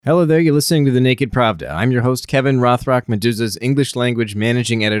Hello there, you're listening to The Naked Pravda. I'm your host, Kevin Rothrock, Medusa's English language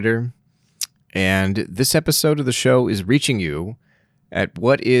managing editor, and this episode of the show is reaching you at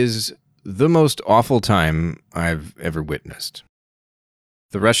what is the most awful time I've ever witnessed.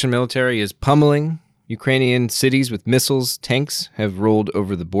 The Russian military is pummeling Ukrainian cities with missiles, tanks have rolled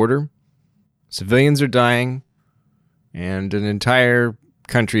over the border, civilians are dying, and an entire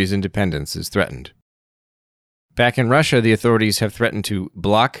country's independence is threatened. Back in Russia, the authorities have threatened to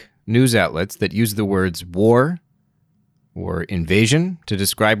block news outlets that use the words war or invasion to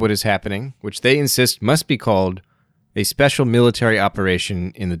describe what is happening, which they insist must be called a special military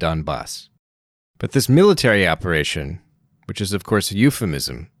operation in the Donbass. But this military operation, which is of course a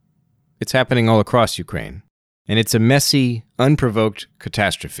euphemism, it's happening all across Ukraine, and it's a messy, unprovoked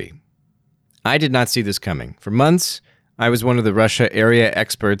catastrophe. I did not see this coming. For months, I was one of the Russia area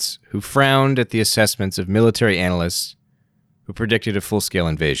experts who frowned at the assessments of military analysts who predicted a full-scale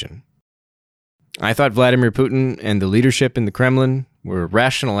invasion. I thought Vladimir Putin and the leadership in the Kremlin were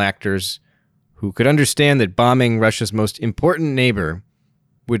rational actors who could understand that bombing Russia's most important neighbor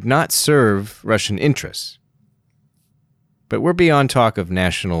would not serve Russian interests. But we're beyond talk of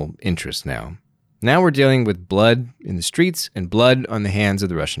national interest now. Now we're dealing with blood in the streets and blood on the hands of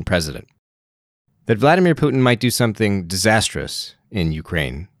the Russian president. That Vladimir Putin might do something disastrous in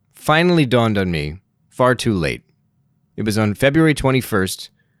Ukraine finally dawned on me far too late. It was on February 21st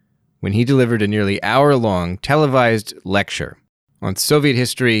when he delivered a nearly hour-long televised lecture on Soviet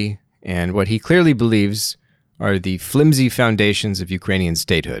history and what he clearly believes are the flimsy foundations of Ukrainian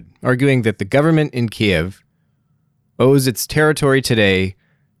statehood, arguing that the government in Kiev owes its territory today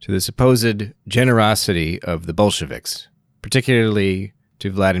to the supposed generosity of the Bolsheviks, particularly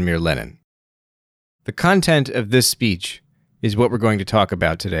to Vladimir Lenin. The content of this speech is what we're going to talk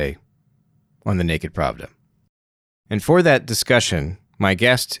about today on The Naked Pravda. And for that discussion, my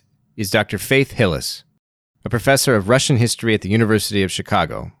guest is Dr. Faith Hillis, a professor of Russian history at the University of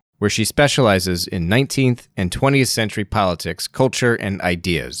Chicago, where she specializes in 19th and 20th century politics, culture, and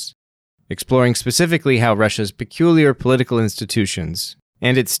ideas, exploring specifically how Russia's peculiar political institutions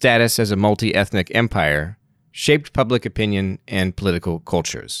and its status as a multi-ethnic empire shaped public opinion and political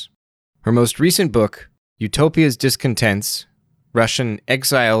cultures. Her most recent book, Utopia's Discontents, Russian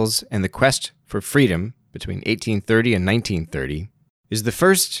Exiles and the Quest for Freedom between 1830 and 1930, is the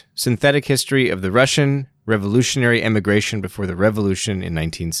first synthetic history of the Russian revolutionary emigration before the revolution in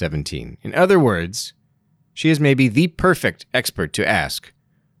 1917. In other words, she is maybe the perfect expert to ask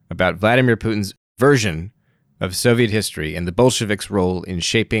about Vladimir Putin's version of Soviet history and the Bolsheviks' role in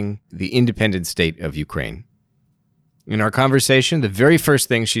shaping the independent state of Ukraine. In our conversation, the very first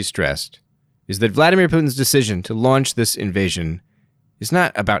thing she stressed is that Vladimir Putin's decision to launch this invasion is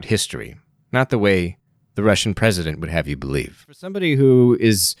not about history, not the way the Russian president would have you believe. For somebody who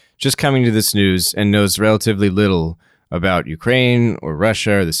is just coming to this news and knows relatively little about Ukraine or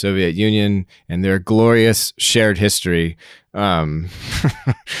Russia or the Soviet Union and their glorious shared history,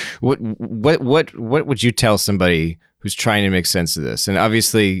 what would you tell somebody who's trying to make sense of this? And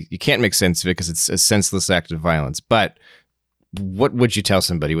obviously, you can't make sense of it because it's a senseless act of violence. But what would you tell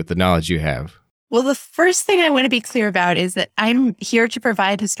somebody with the knowledge you have? Well, the first thing I want to be clear about is that I'm here to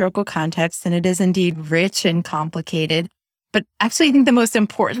provide historical context, and it is indeed rich and complicated. But actually, I think the most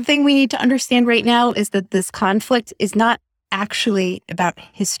important thing we need to understand right now is that this conflict is not actually about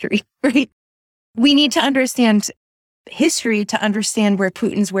history, right? We need to understand history to understand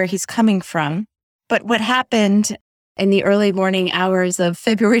where he's coming from. But what happened in the early morning hours of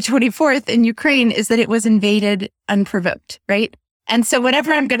February 24th in Ukraine is that it was invaded unprovoked, right? And so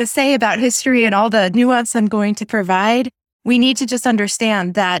whatever I'm going to say about history and all the nuance I'm going to provide, we need to just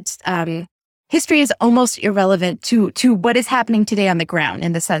understand that history is almost irrelevant to what is happening today on the ground,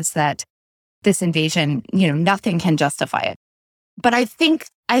 in the sense that this invasion, nothing can justify it. But I think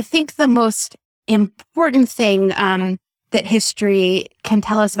the most important thing that history can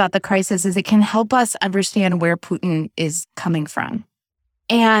tell us about the crisis is it can help us understand where Putin is coming from.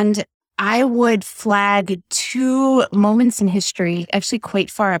 And I would flag two moments in history, actually quite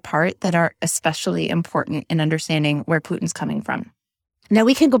far apart, that are especially important in understanding where Putin's coming from. Now,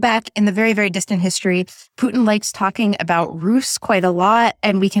 we can go back in the very, very distant history. Putin likes talking about Rus quite a lot,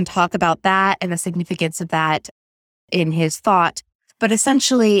 and we can talk about that and the significance of that in his thought. But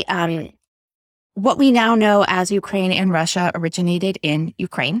essentially, what we now know as Ukraine and Russia originated in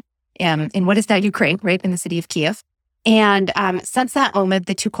Ukraine, in what is now Ukraine, right, in the city of Kiev. And since that moment,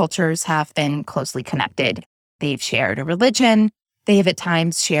 the two cultures have been closely connected. They've shared a religion. They have at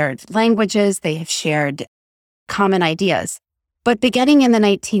times shared languages. They have shared common ideas. But beginning in the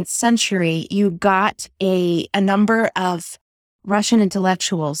 19th century, you got a number of Russian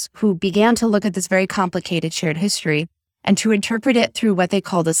intellectuals who began to look at this very complicated shared history and to interpret it through what they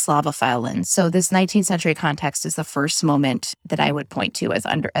call the Slavophile lens. So this 19th century context is the first moment that I would point to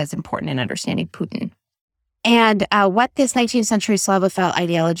as important in understanding Putin. And what this 19th century Slavophile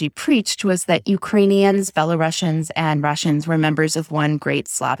ideology preached was that Ukrainians, Belarusians, and Russians were members of one great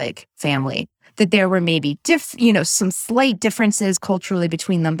Slavic family, that there were maybe some slight differences culturally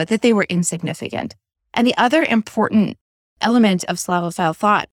between them, but that they were insignificant. And the other important element of Slavophile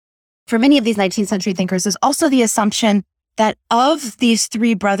thought for many of these 19th century thinkers is also the assumption that of these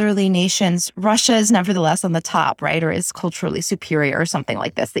three brotherly nations, Russia is nevertheless on the top, right? Or is culturally superior or something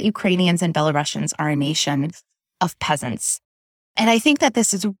like this, that Ukrainians and Belarusians are a nation of peasants. And I think that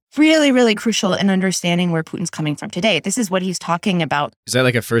this is really, really crucial in understanding where Putin's coming from today. This is what he's talking about. Is that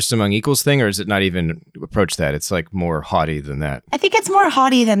like a first among equals thing, or is it not even approach that? It's like more haughty than that. I think it's more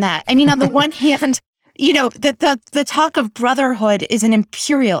haughty than that. I mean, on the one hand, the talk of brotherhood is an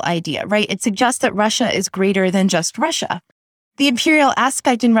imperial idea, right? It suggests that Russia is greater than just Russia. The imperial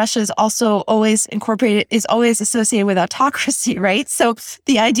aspect in Russia is also always associated with autocracy, right? So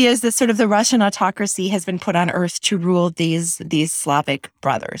the idea is that sort of the Russian autocracy has been put on earth to rule these Slavic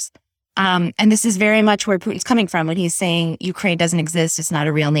brothers. And this is very much where Putin's coming from when he's saying Ukraine doesn't exist, it's not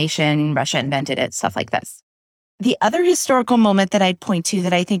a real nation, Russia invented it, stuff like this. The other historical moment that I'd point to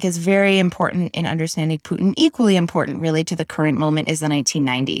that I think is very important in understanding Putin, equally important really to the current moment, is the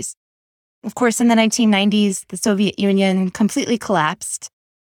 1990s. Of course, in the 1990s, the Soviet Union completely collapsed.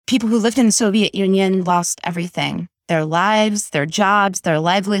 People who lived in the Soviet Union lost everything, their lives, their jobs, their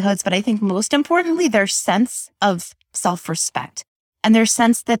livelihoods, but I think most importantly, their sense of self-respect and their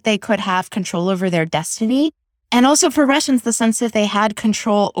sense that they could have control over their destiny. And also for Russians, the sense that they had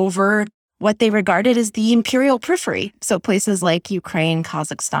control over what they regarded as the imperial periphery. So places like Ukraine,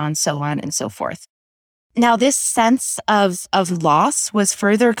 Kazakhstan, so on and so forth. Now, this sense of loss was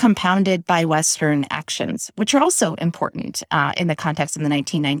further compounded by Western actions, which are also important in the context of the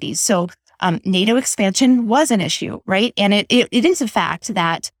 1990s. So NATO expansion was an issue, right? And it is a fact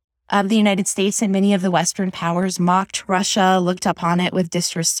that the United States and many of the Western powers mocked Russia, looked upon it with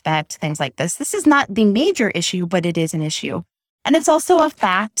disrespect, things like this. This is not the major issue, but it is an issue. And it's also a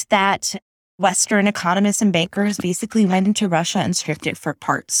fact that Western economists and bankers basically went into Russia and stripped it for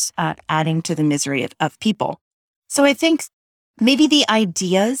parts, adding to the misery of people. So I think maybe the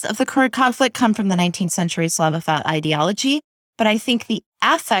ideas of the current conflict come from the 19th century Slavophile ideology, but I think the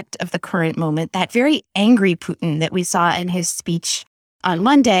affect of the current moment, that very angry Putin that we saw in his speech on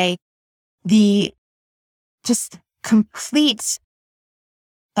Monday, the just complete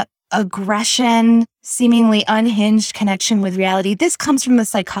aggression, seemingly unhinged connection with reality. This comes from the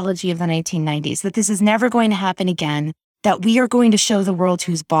psychology of the 1990s, that this is never going to happen again, that we are going to show the world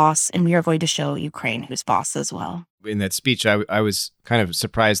who's boss, and we are going to show Ukraine who's boss as well. In that speech, I was kind of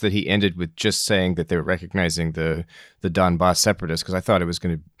surprised that he ended with just saying that they were recognizing the Donbass separatists, because I thought it was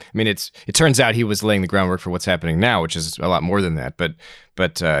going to. I mean, it turns out he was laying the groundwork for what's happening now, which is a lot more than that. But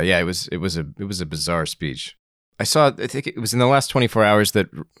yeah, it was a bizarre speech. I think it was in the last 24 hours that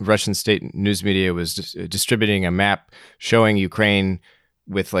Russian state news media was distributing a map showing Ukraine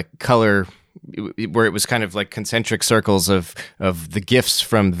with like color, where it was kind of like concentric circles of the gifts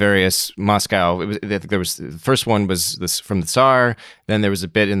from various Moscow. The first one was this from the Tsar. Then there was a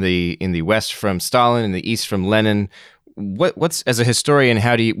bit in the west from Stalin, in the east from Lenin. What's as a historian,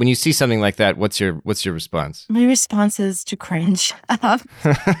 how do you, when you see something like that, what's your response? My response is to cringe.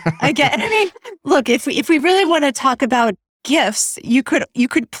 Again, I mean, look, if we really want to talk about gifts, you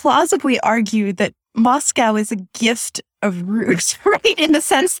could plausibly argue that Moscow is a gift of roots, right? In the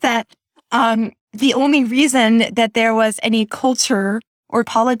sense that the only reason that there was any culture or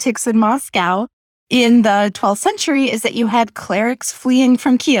politics in Moscow in the 12th century is that you had clerics fleeing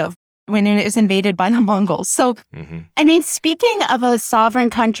from Kiev when it was invaded by the Mongols. So, I mean, speaking of a sovereign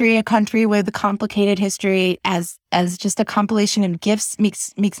country, a country with a complicated history as just a compilation of gifts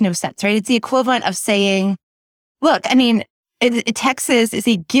makes no sense, right? It's the equivalent of saying, look, I mean, Texas is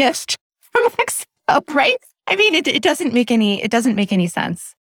a gift from Mexico, right? I mean, it doesn't make any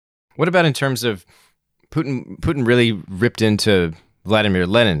sense. What about in terms of Putin really ripped into Vladimir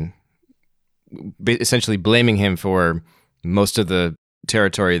Lenin, essentially blaming him for most of the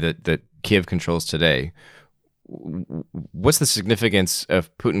territory that Kiev controls today. What's the significance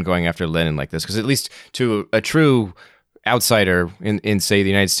of Putin going after Lenin like this? Because at least to a true outsider in say, the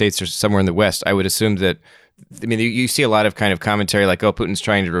United States or somewhere in the West, I would assume that, I mean, you see a lot of kind of commentary like, oh, Putin's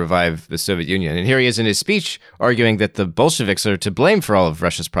trying to revive the Soviet Union. And here he is in his speech arguing that the Bolsheviks are to blame for all of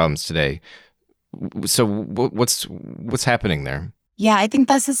Russia's problems today. So what's happening there? Yeah, I think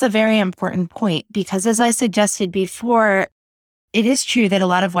this is a very important point because as I suggested before, it is true that a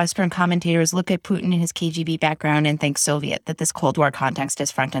lot of Western commentators look at Putin and his KGB background and think Soviet, that this Cold War context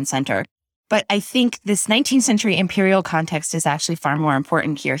is front and center. But I think this 19th century imperial context is actually far more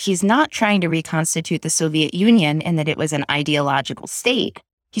important here. He's not trying to reconstitute the Soviet Union in that it was an ideological state.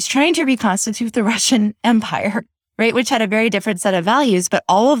 He's trying to reconstitute the Russian Empire, right, which had a very different set of values, but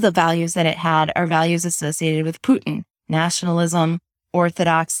all of the values that it had are values associated with Putin: nationalism,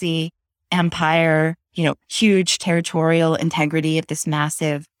 orthodoxy, empire, huge territorial integrity of this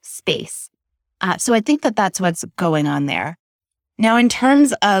massive space. So I think that that's what's going on there. Now, in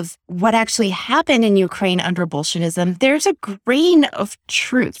terms of what actually happened in Ukraine under Bolshevism, there's a grain of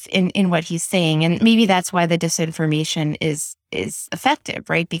truth in what he's saying. And maybe that's why the disinformation is effective,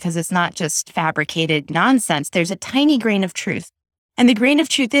 right? Because it's not just fabricated nonsense. There's a tiny grain of truth. And the grain of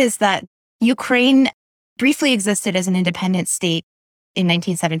truth is that Ukraine briefly existed as an independent state in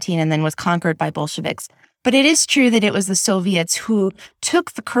 1917 and then was conquered by Bolsheviks. But it is true that it was the Soviets who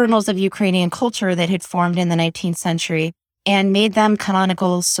took the kernels of Ukrainian culture that had formed in the 19th century and made them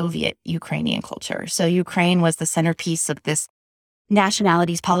canonical Soviet Ukrainian culture. So Ukraine was the centerpiece of this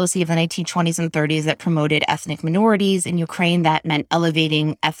nationalities policy of the 1920s and 30s that promoted ethnic minorities in Ukraine. That meant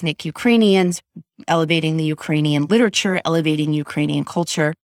elevating ethnic Ukrainians, elevating the Ukrainian literature, elevating Ukrainian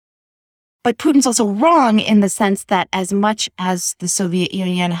culture. But Putin's also wrong in the sense that as much as the Soviet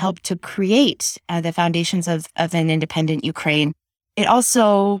Union helped to create the foundations of an independent Ukraine, it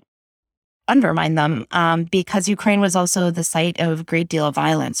also undermined them because Ukraine was also the site of a great deal of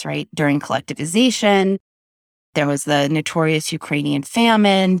violence, right? During collectivization, there was the notorious Ukrainian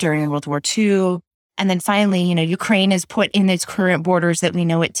famine during World War II. And then finally, Ukraine is put in its current borders that we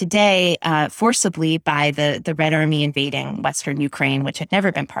know it today forcibly by the Red Army invading Western Ukraine, which had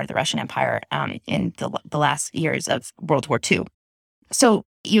never been part of the Russian Empire in the last years of World War II. So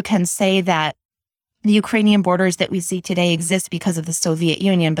you can say that the Ukrainian borders that we see today exist because of the Soviet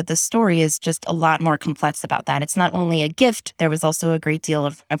Union, but the story is just a lot more complex about that. It's not only a gift, there was also a great deal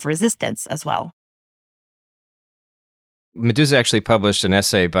of resistance as well. Medusa actually published an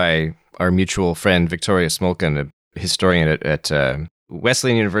essay by our mutual friend, Victoria Smolkin, a historian at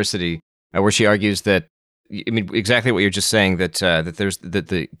Wesleyan University, where she argues that, exactly what you're just saying, that there's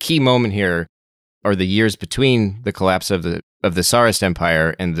the key moment here are the years between the collapse of the Tsarist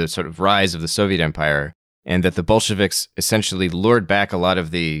Empire and the sort of rise of the Soviet Empire, and that the Bolsheviks essentially lured back a lot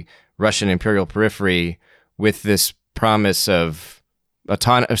of the Russian imperial periphery with this promise of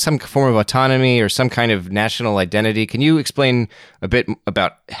some form of autonomy or some kind of national identity. Can you explain a bit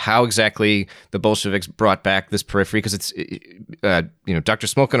about how exactly the Bolsheviks brought back this periphery? Because it's, Dr.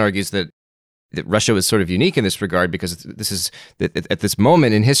 Smolkin argues that Russia was sort of unique in this regard because at this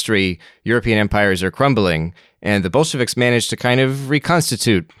moment in history, European empires are crumbling, and the Bolsheviks managed to kind of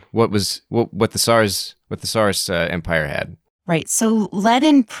reconstitute what the Tsarist empire had. Right. So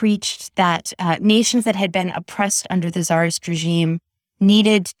Lenin preached that nations that had been oppressed under the Tsarist regime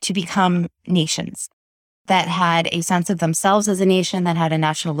needed to become nations that had a sense of themselves as a nation, that had a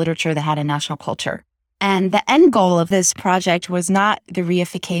national literature, that had a national culture. And the end goal of this project was not the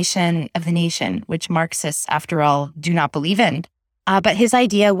reification of the nation, which Marxists, after all, do not believe in. But his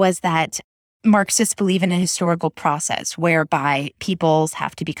idea was that Marxists believe in a historical process whereby peoples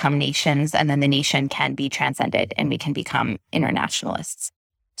have to become nations, and then the nation can be transcended and we can become internationalists.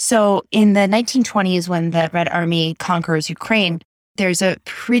 So in the 1920s, when the Red Army conquers Ukraine, there's a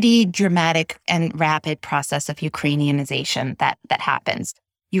pretty dramatic and rapid process of Ukrainianization that happens.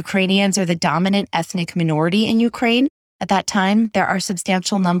 Ukrainians are the dominant ethnic minority in Ukraine. At that time, there are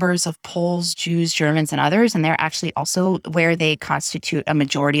substantial numbers of Poles, Jews, Germans, and others, and they're actually also where they constitute a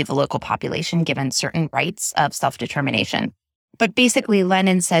majority of the local population, given certain rights of self-determination. But basically,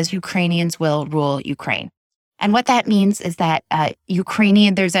 Lenin says Ukrainians will rule Ukraine. And what that means is that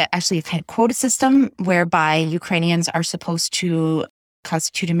there's actually a kind of quota system whereby Ukrainians are supposed to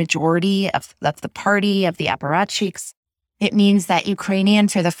constitute a majority of the party, of the apparatchiks. It means that Ukrainian,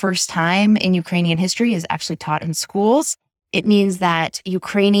 for the first time in Ukrainian history, is actually taught in schools. It means that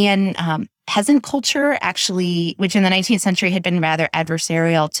Ukrainian peasant culture, actually, which in the 19th century had been rather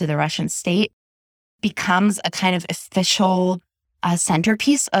adversarial to the Russian state, becomes a kind of official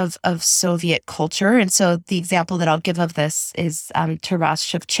centerpiece of Soviet culture. And so the example that I'll give of this is Taras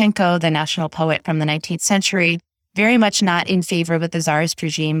Shevchenko, the national poet from the 19th century, very much not in favor of the Tsarist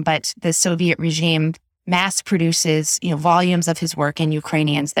regime, but the Soviet regime mass produces, volumes of his work in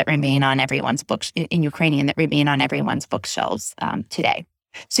Ukrainian that remain on everyone's bookshelves today.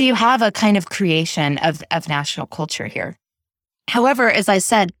 So you have a kind of creation of national culture here. However, as I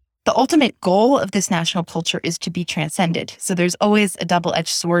said, the ultimate goal of this national culture is to be transcended. So there's always a double-edged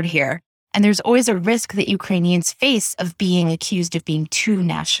sword here. And there's always a risk that Ukrainians face of being accused of being too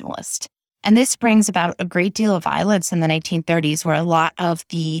nationalist. And this brings about a great deal of violence in the 1930s, where a lot of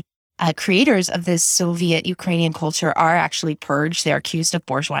the creators of this Soviet Ukrainian culture are actually purged. They're accused of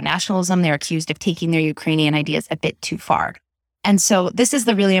bourgeois nationalism. They're accused of taking their Ukrainian ideas a bit too far. And so this is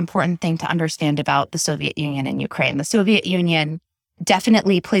the really important thing to understand about the Soviet Union and Ukraine. The Soviet Union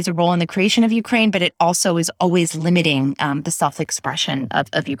definitely plays a role in the creation of Ukraine, but it also is always limiting the self-expression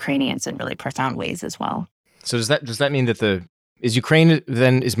of Ukrainians in really profound ways as well. So does that mean that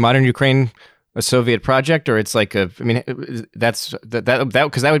is modern Ukraine a Soviet project, or it's like that's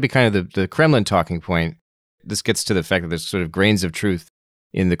because that would be kind of the Kremlin talking point. This gets to the fact that there's sort of grains of truth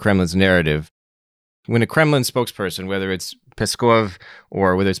in the Kremlin's narrative. When a Kremlin spokesperson, whether it's Peskov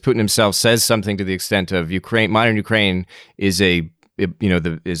or whether it's Putin himself, says something to the extent of modern Ukraine is the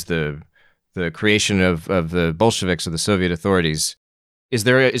creation of the Bolsheviks or the Soviet authorities, is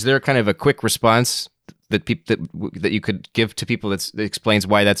there kind of a quick response that you could give to people that explains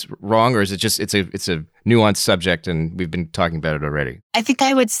why that's wrong, or is it just it's a nuanced subject and we've been talking about it already? I think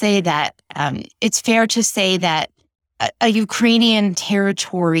I would say that it's fair to say that a Ukrainian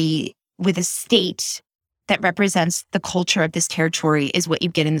territory with a state that represents the culture of this territory is what you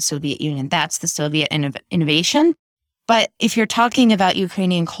get in the Soviet Union. That's the Soviet innovation. But if you're talking about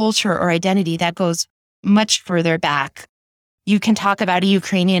Ukrainian culture or identity, that goes much further back. You can talk about a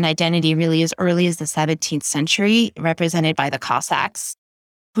Ukrainian identity really as early as the 17th century, represented by the Cossacks,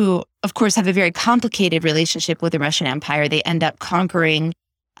 who, of course, have a very complicated relationship with the Russian Empire. They end up conquering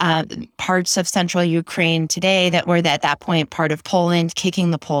parts of central Ukraine today that were at that point part of Poland,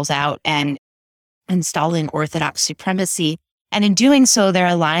 kicking the Poles out and installing Orthodox supremacy. And in doing so, they're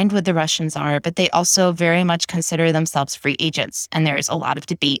aligned with the Russian Tsar, but they also very much consider themselves free agents. And there's a lot of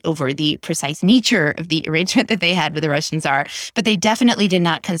debate over the precise nature of the arrangement that they had with the Russian Tsar, but they definitely did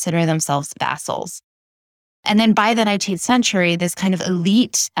not consider themselves vassals. And then by the 19th century, this kind of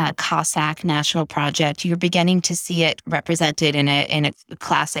elite Cossack national project, you're beginning to see it represented in a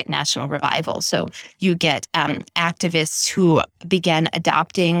classic national revival. So you get activists who began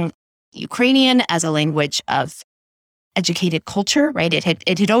adopting Ukrainian as a language of educated culture, right? It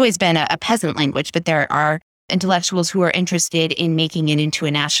had always been a peasant language, but there are intellectuals who are interested in making it into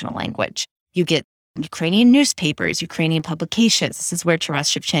a national language. You get Ukrainian newspapers, Ukrainian publications. This is where Taras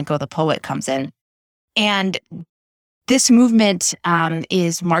Shevchenko, the poet, comes in. And this movement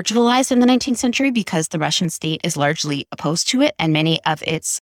is marginalized in the 19th century because the Russian state is largely opposed to it, and many of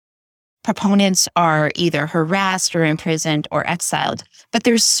its proponents are either harassed or imprisoned or exiled. But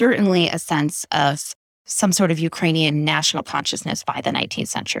there's certainly a sense of some sort of Ukrainian national consciousness by the 19th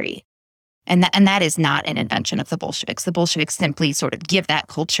century. And that is not an invention of the Bolsheviks. The Bolsheviks simply sort of give that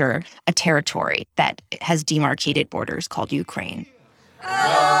culture a territory that has demarcated borders called Ukraine.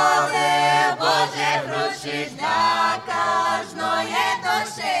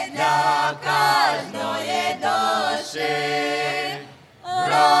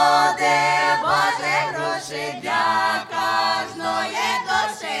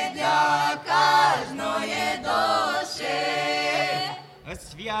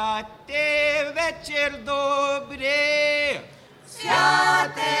 Святий вечір добрий,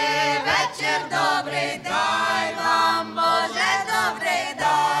 святий вечір добрий, дай вам, Боже добрий,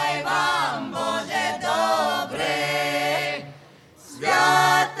 дай вам, Боже добрий.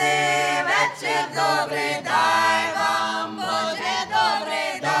 Святий вечір добрий, дай вам, Боже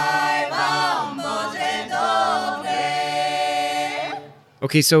добрий, дай вам, Боже добрий.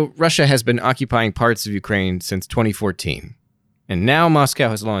 Okay, so Russia has been occupying parts of Ukraine since 2014. And now Moscow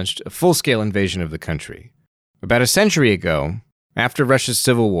has launched a full-scale invasion of the country. About a century ago, after Russia's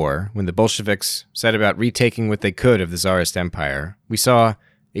civil war, when the Bolsheviks set about retaking what they could of the Tsarist Empire, we saw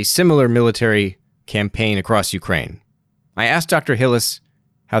a similar military campaign across Ukraine. I asked Dr. Hillis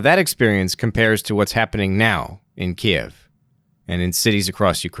how that experience compares to what's happening now in Kiev and in cities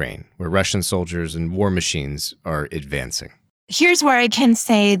across Ukraine, where Russian soldiers and war machines are advancing. Here's where I can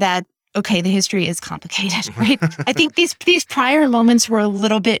say that okay, the history is complicated, right? I think these prior moments were a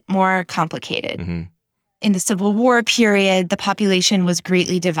little bit more complicated. Mm-hmm. In the Civil War period, the population was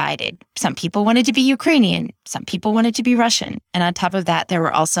greatly divided. Some people wanted to be Ukrainian. Some people wanted to be Russian. And on top of that, there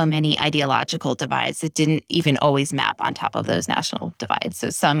were also many ideological divides that didn't even always map on top of those national divides. So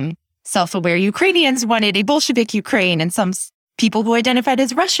some self-aware Ukrainians wanted a Bolshevik Ukraine, and some people who identified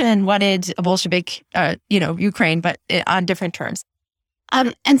as Russian wanted a Bolshevik, Ukraine, but on different terms.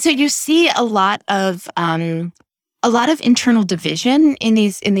 And so you see a lot of internal division in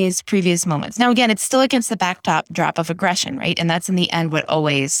these previous moments. Now, again, it's still against the backdrop of aggression, right? And that's in the end what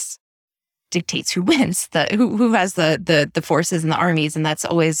always dictates who wins, who has the forces and the armies, and that's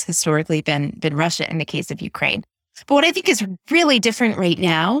always historically been Russia in the case of Ukraine. But what I think is really different right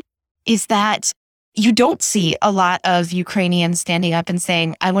now is that you don't see a lot of Ukrainians standing up and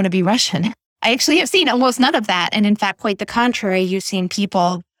saying, I want to be Russian. I actually have seen almost none of that. And in fact, quite the contrary, you've seen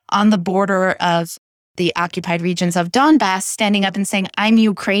people on the border of the occupied regions of Donbass standing up and saying, I'm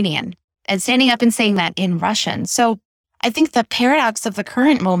Ukrainian, and standing up and saying that in Russian. So I think the paradox of the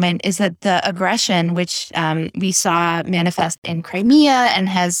current moment is that the aggression, which we saw manifest in Crimea and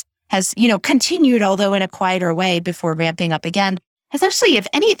has continued, although in a quieter way before ramping up again, has actually, if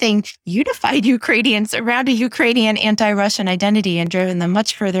anything, unified Ukrainians around a Ukrainian anti-Russian identity and driven them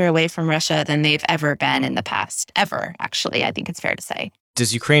much further away from Russia than they've ever been in the past. Ever, actually, I think it's fair to say.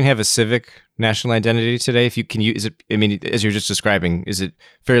 Does Ukraine have a civic national identity today? As you're just describing, is it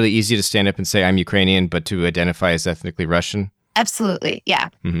fairly easy to stand up and say, I'm Ukrainian, but to identify as ethnically Russian? Absolutely, yeah.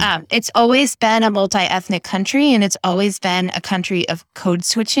 It's always been a multi-ethnic country, and it's always been a country of code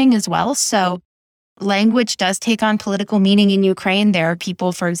switching as well. So language does take on political meaning in Ukraine. There are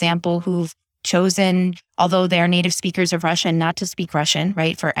people, for example, who've chosen, although they're native speakers of Russian, not to speak Russian,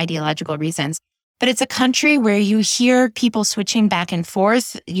 right, for ideological reasons. But it's a country where you hear people switching back and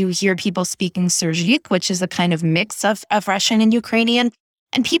forth. You hear people speaking Syrzhyk, which is a kind of mix of Russian and Ukrainian.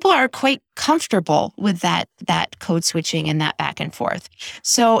 And people are quite comfortable with that code switching and that back and forth.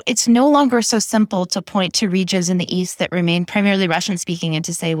 So it's no longer so simple to point to regions in the East that remain primarily Russian speaking and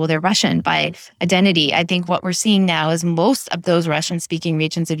to say, well, they're Russian by identity. I think what we're seeing now is most of those Russian speaking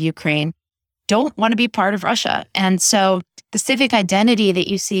regions of Ukraine don't want to be part of Russia. And so the civic identity that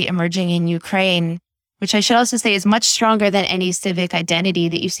you see emerging in Ukraine, which I should also say is much stronger than any civic identity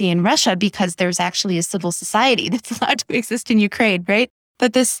that you see in Russia, because there's actually a civil society that's allowed to exist in Ukraine, right?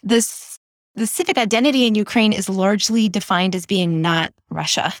 But the civic identity in Ukraine is largely defined as being not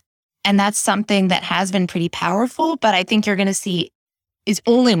Russia. And that's something that has been pretty powerful, but I think you're going to see is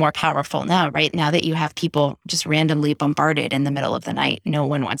only more powerful now, right? Now that you have people just randomly bombarded in the middle of the night. No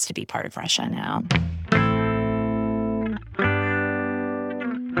one wants to be part of Russia now.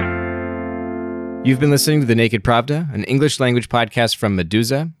 You've been listening to The Naked Pravda, an English language podcast from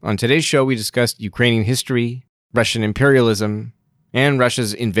Meduza. On today's show, we discussed Ukrainian history, Russian imperialism, and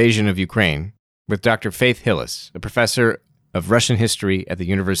Russia's invasion of Ukraine with Dr. Faith Hillis, a professor of Russian history at the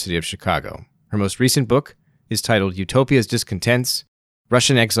University of Chicago. Her most recent book is titled Utopia's Discontents,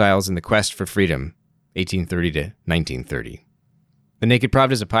 Russian Exiles in the Quest for Freedom, 1830 to 1930. The Naked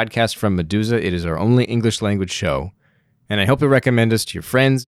Pravda is a podcast from Meduza. It is our only English language show, and I hope you'll recommend us to your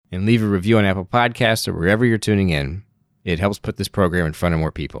friends and leave a review on Apple Podcasts or wherever you're tuning in. It helps put this program in front of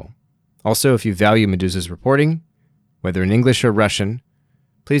more people. Also, if you value Meduza's reporting, whether in English or Russian,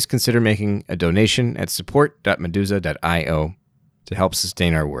 please consider making a donation at support.meduza.io to help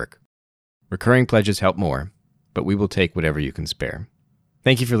sustain our work. Recurring pledges help more, but we will take whatever you can spare.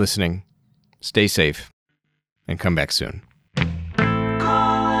 Thank you for listening. Stay safe, and come back soon.